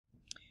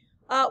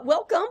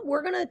Welcome.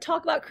 We're going to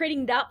talk about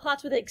creating dot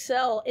plots with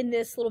Excel in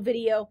this little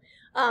video.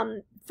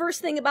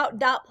 First thing about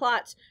dot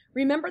plots,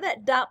 remember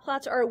that dot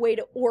plots are a way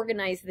to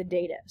organize the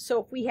data.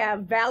 So if we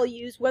have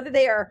values, whether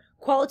they are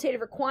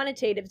qualitative or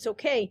quantitative, it's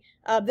okay.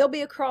 They'll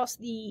be across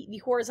the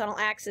horizontal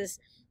axis,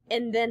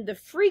 and then the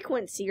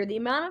frequency or the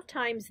amount of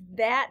times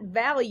that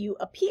value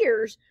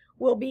appears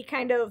will be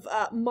kind of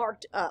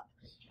marked up.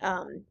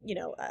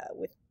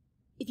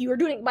 If you were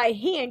doing it by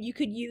hand, you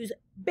could use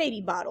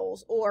baby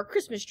bottles or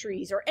Christmas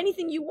trees or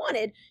anything you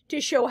wanted to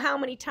show how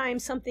many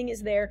times something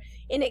is there.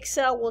 In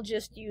Excel, we'll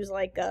just use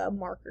like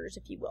markers,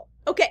 if you will.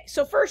 Okay,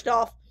 so first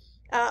off,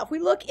 if we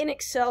look in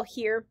Excel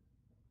here,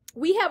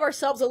 we have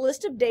ourselves a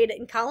list of data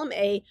in column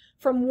A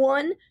from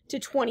 1 to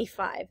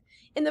 25.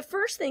 And the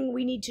first thing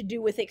we need to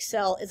do with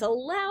Excel is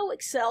allow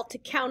Excel to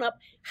count up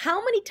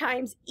how many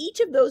times each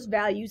of those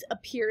values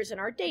appears in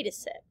our data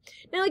set.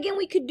 Now again,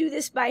 we could do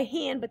this by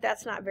hand, but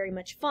that's not very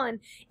much fun.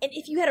 And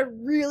if you had a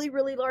really,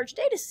 really large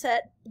data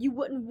set, you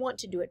wouldn't want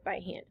to do it by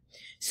hand.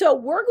 So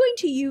we're going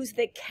to use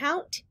the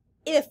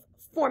COUNTIF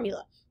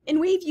formula. And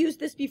we've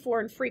used this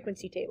before in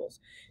frequency tables.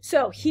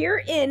 So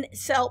here in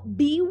cell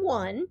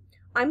B1,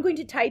 I'm going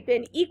to type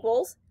in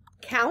equals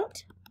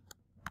COUNTIF.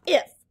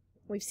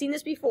 We've seen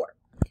this before.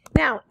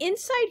 Now,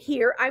 inside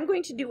here, I'm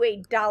going to do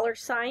a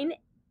 $,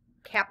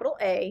 capital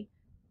A,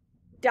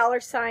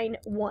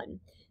 $1.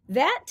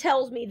 That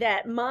tells me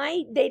that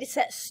my data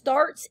set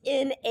starts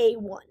in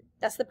A1.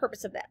 That's the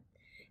purpose of that.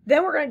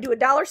 Then we're going to do a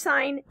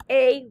 $,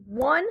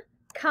 A1,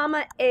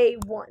 comma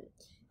A1.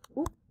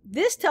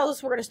 This tells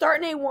us we're going to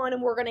start in A1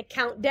 and we're going to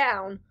count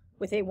down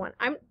with A1.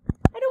 I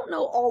don't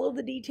know all of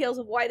the details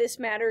of why this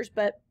matters,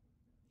 but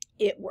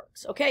it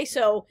works. Okay,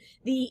 so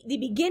the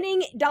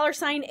beginning $,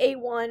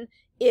 A1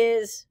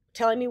 is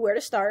telling me where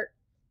to start,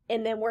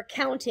 and then we're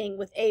counting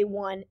with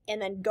A1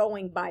 and then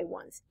going by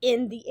ones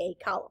in the A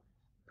column.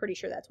 Pretty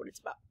sure that's what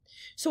it's about.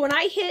 So when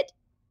I hit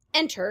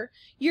enter,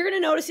 you're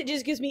going to notice it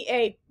just gives me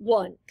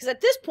A1, because at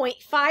this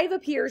point 5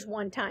 appears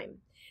one time.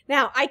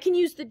 Now I can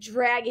use the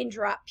drag and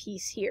drop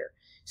piece here.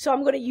 So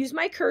I'm going to use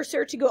my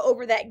cursor to go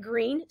over that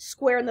green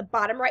square in the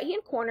bottom right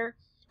hand corner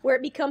where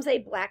it becomes a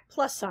black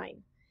plus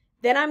sign.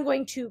 Then I'm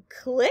going to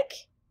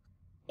click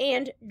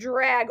and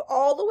drag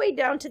all the way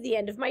down to the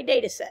end of my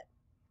data set.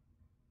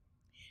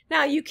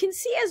 Now you can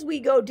see as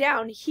we go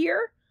down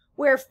here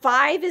where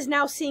 5 is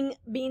now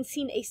being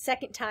seen a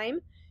second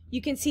time,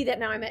 you can see that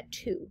now I'm at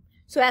 2.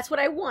 So that's what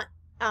I want.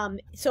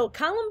 So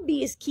column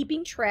B is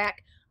keeping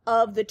track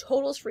of the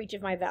totals for each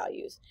of my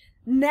values.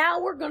 Now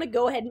we're going to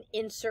go ahead and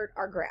insert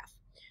our graph.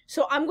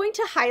 So I'm going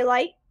to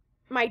highlight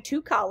my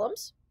 2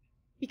 columns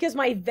because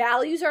my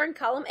values are in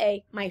column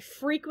A, my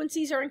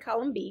frequencies are in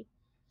column B,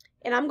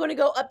 and I'm going to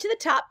go up to the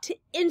top to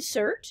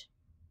insert.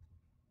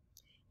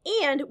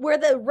 And where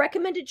the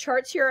recommended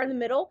charts here are in the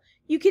middle,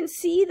 you can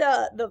see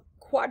the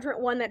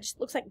quadrant one that just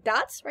looks like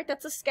dots, right?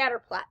 That's a scatter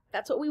plot.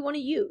 That's what we want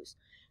to use.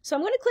 So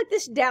I'm going to click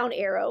this down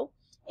arrow,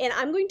 and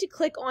I'm going to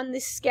click on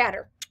this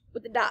scatter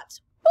with the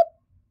dots.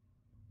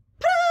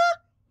 Boop.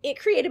 Ta-da! It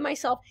created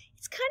myself.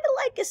 It's kind of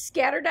like a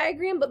scatter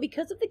diagram, but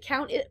because of the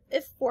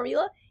COUNTIF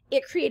formula,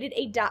 it created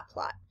a dot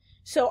plot.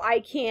 So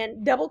I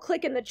can double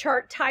click in the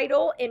chart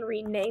title and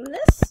rename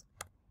this.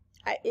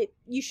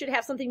 You should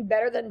have something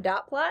better than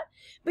dot plot,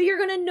 but you're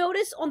going to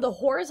notice on the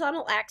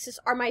horizontal axis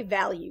are my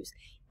values.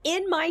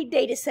 In my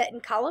data set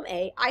in column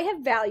A, I have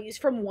values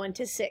from 1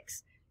 to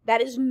 6. That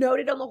is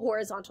noted on the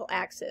horizontal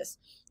axis.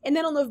 And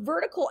then on the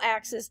vertical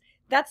axis,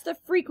 that's the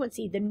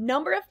frequency, the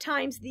number of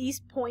times these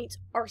points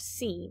are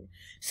seen.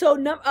 So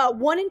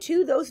 1 and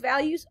 2, those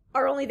values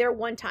are only there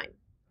one time,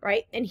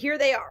 right? And here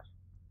they are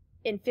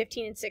in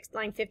 15 and 16,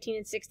 line 15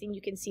 and 16,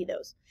 you can see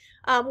those.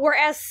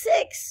 Whereas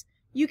 6,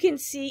 you can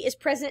see is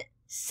present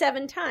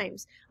 7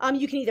 times.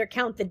 You can either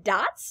count the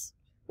dots,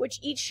 which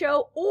each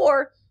show,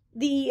 or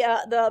the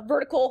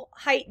vertical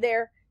height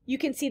there. You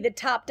can see the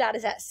top dot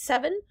is at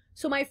 7,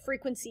 so my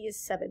frequency is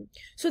 7.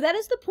 So that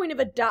is the point of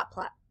a dot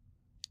plot,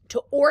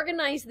 to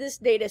organize this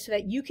data so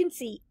that you can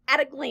see at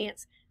a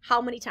glance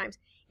how many times.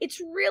 It's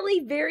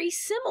really very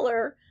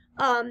similar,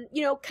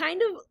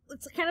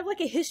 it's kind of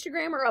like a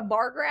histogram or a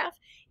bar graph,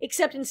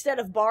 except instead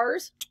of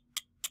bars,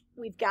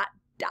 we've got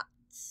dots.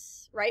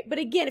 Right? But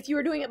again, if you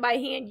were doing it by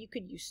hand, you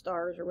could use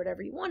stars or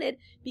whatever you wanted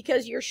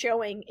because you're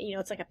showing,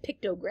 it's like a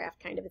pictograph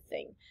kind of a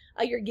thing.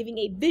 You're giving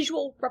a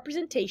visual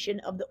representation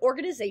of the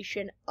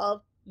organization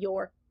of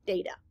your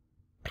data.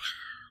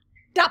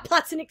 Dot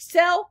plots in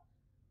Excel.